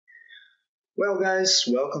Well, guys,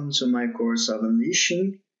 welcome to my course of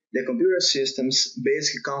Unleashing the Computer System's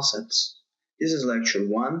Basic Concepts. This is lecture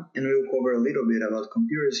 1, and we will cover a little bit about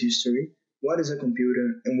computers history, what is a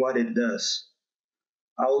computer, and what it does.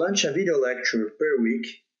 I'll launch a video lecture per week,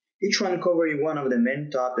 each one covering one of the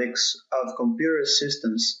main topics of computer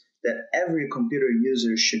systems that every computer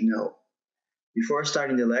user should know. Before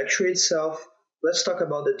starting the lecture itself, let's talk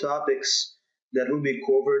about the topics that will be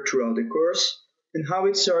covered throughout the course and how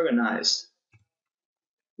it's organized.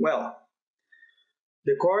 Well,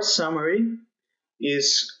 the course summary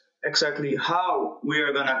is exactly how we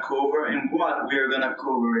are going to cover and what we are going to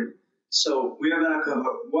cover it. So we are going to cover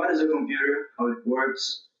what is a computer, how it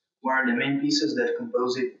works, what are the main pieces that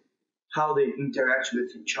compose it, how they interact with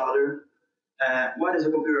each other, what is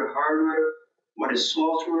a computer hardware, what is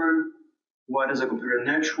software, what is a computer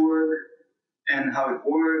network, and how it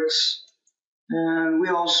works. And we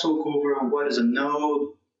also cover what is a node,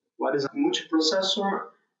 what is a multiprocessor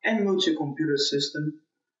and multi-computer system,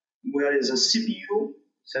 what is a CPU,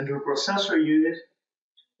 central processor unit,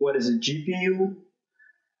 what is a GPU,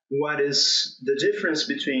 what is the difference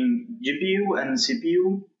between GPU and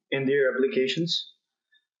CPU and their applications.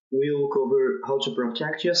 We'll cover how to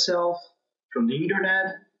protect yourself from the internet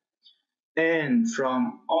and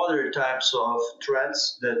from other types of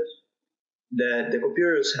threats that the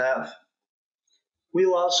computers have.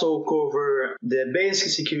 We'll also cover the basic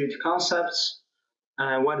security concepts,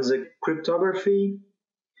 what is a cryptography,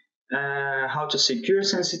 how to secure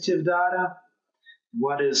sensitive data,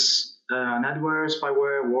 what is adware,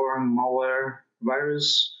 spyware, worm, malware,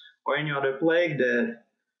 virus, or any other plague that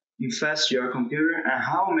infests your computer, and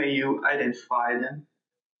how may you identify them.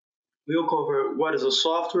 We'll cover what is a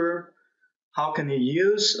software, how can you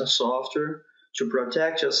use a software to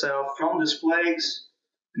protect yourself from these plagues,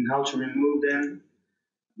 and how to remove them.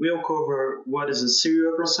 We'll cover what is a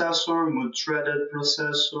serial processor, multi-threaded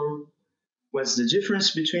processor, what's the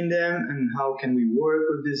difference between them and how can we work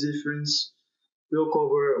with this difference. We'll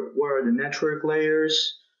cover what are the network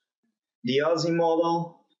layers, the OSI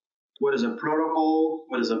model, what is a protocol,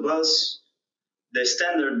 what is a bus, the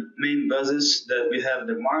standard main buses that we have in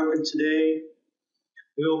the market today.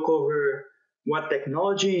 We'll cover what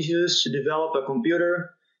technology is used to develop a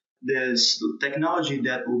computer. This technology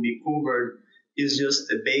that will be covered is just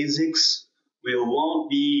the basics. We won't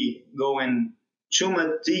be going too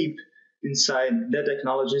much deep inside the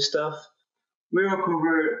technology stuff. We will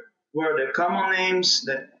cover what are the common names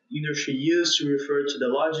that industry use to refer to the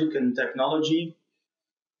logic and technology.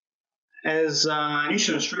 As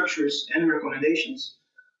initial structures and recommendations,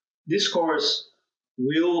 this course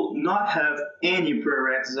will not have any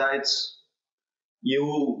prerequisites. You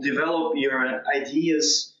will develop your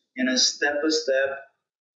ideas in a step-by-step,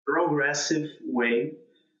 progressive way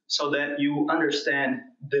so that you understand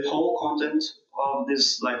the whole content of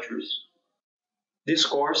these lectures. This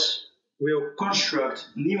course will construct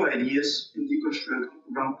new ideas and deconstruct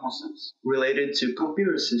wrong concepts related to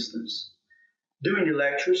computer systems. During the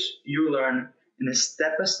lectures, you learn in a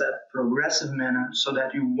step-by-step progressive manner so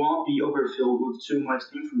that you won't be overfilled with too much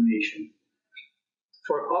information.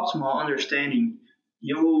 For optimal understanding,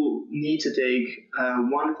 you will need to take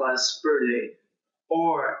one class per day,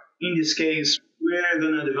 or in this case, we're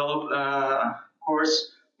going to develop a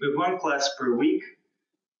course with one class per week.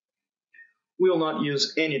 We will not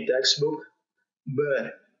use any textbook,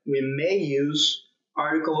 but we may use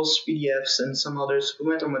articles, PDFs, and some other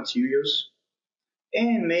supplemental materials,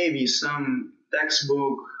 and maybe some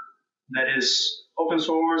textbook that is open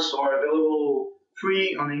source or available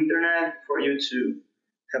free on the internet for you to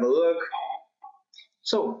have a look.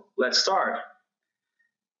 So let's start.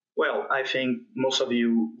 Well, I think most of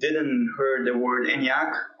you didn't heard the word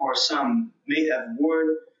ENIAC, or some may have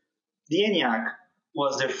heard. The ENIAC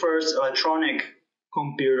was the first electronic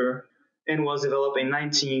computer and was developed in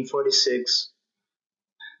 1946.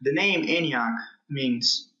 The name ENIAC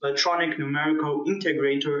means Electronic Numerical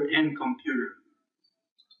Integrator and Computer.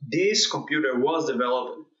 This computer was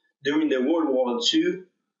developed during the World War II,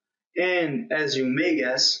 and as you may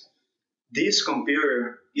guess, this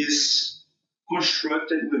computer is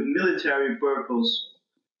constructed with military purpose.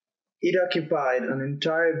 It occupied an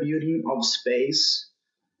entire building of space.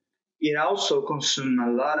 It also consumed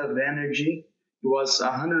a lot of energy. It was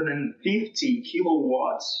 150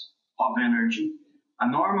 kilowatts of energy. A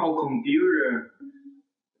normal computer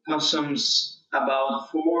consumes about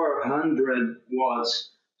 400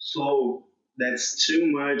 watts, so that's too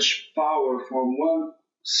much power for one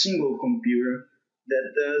single computer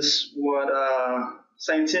that does what a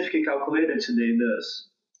scientific calculator today does.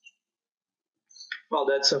 Well,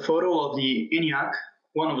 that's a photo of the ENIAC,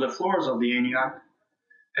 one of the floors of the ENIAC.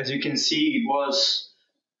 As you can see, it was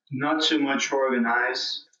not too much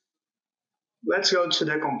organized. Let's go to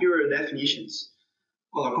the computer definitions.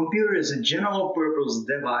 Well, a computer is a general purpose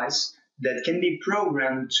device that can be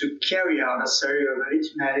programmed to carry out a series of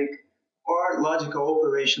arithmetic or logical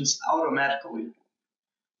operations automatically.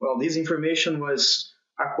 Well, this information was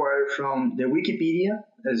acquired from the Wikipedia,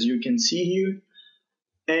 as you can see here,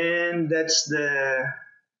 and that's the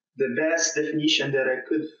best definition that I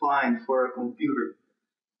could find for a computer.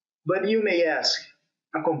 But you may ask,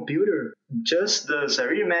 a computer just does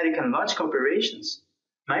arithmetic and logical operations?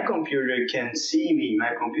 My computer can see me,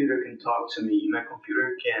 my computer can talk to me, my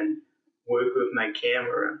computer can work with my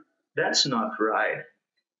camera. That's not right.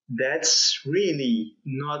 That's really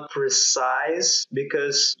not precise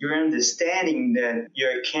because you're understanding that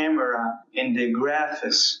your camera and the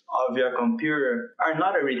graphics of your computer are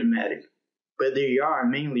not arithmetic, but they are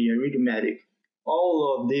mainly arithmetic.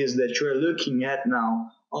 All of this that you're looking at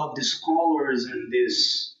now, all of these colors and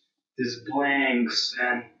these blanks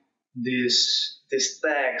and this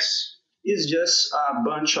text is just a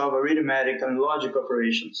bunch of arithmetic and logic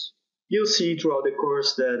operations. You'll see throughout the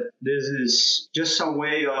course that this is just a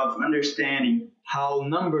way of understanding how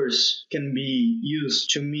numbers can be used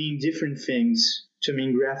to mean different things, to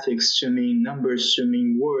mean graphics, to mean numbers, to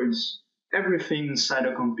mean words. Everything inside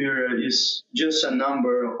a computer is just a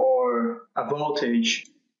number or a voltage.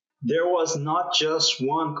 There was not just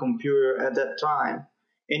one computer at that time.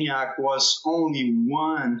 ENIAC was only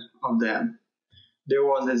one of them. There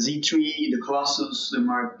was the Z3, the Colossus, the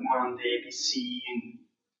Mark I, the ABC,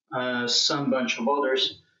 and some bunch of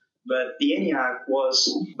others, but the ENIAC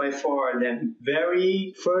was by far the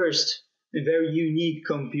very first and very unique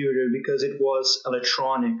computer because it was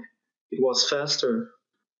electronic, it was faster.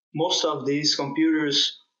 Most of these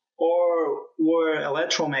computers or were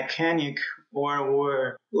electromechanic or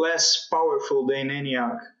were less powerful than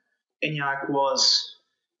ENIAC. ENIAC was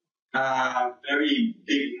a very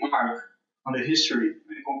big mark on the history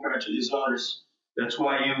when compared to these others. That's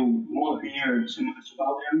why you won't hear too much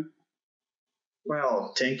about them.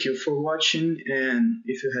 Well, thank you for watching, and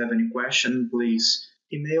if you have any question, please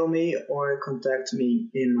email me or contact me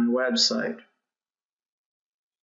in my website.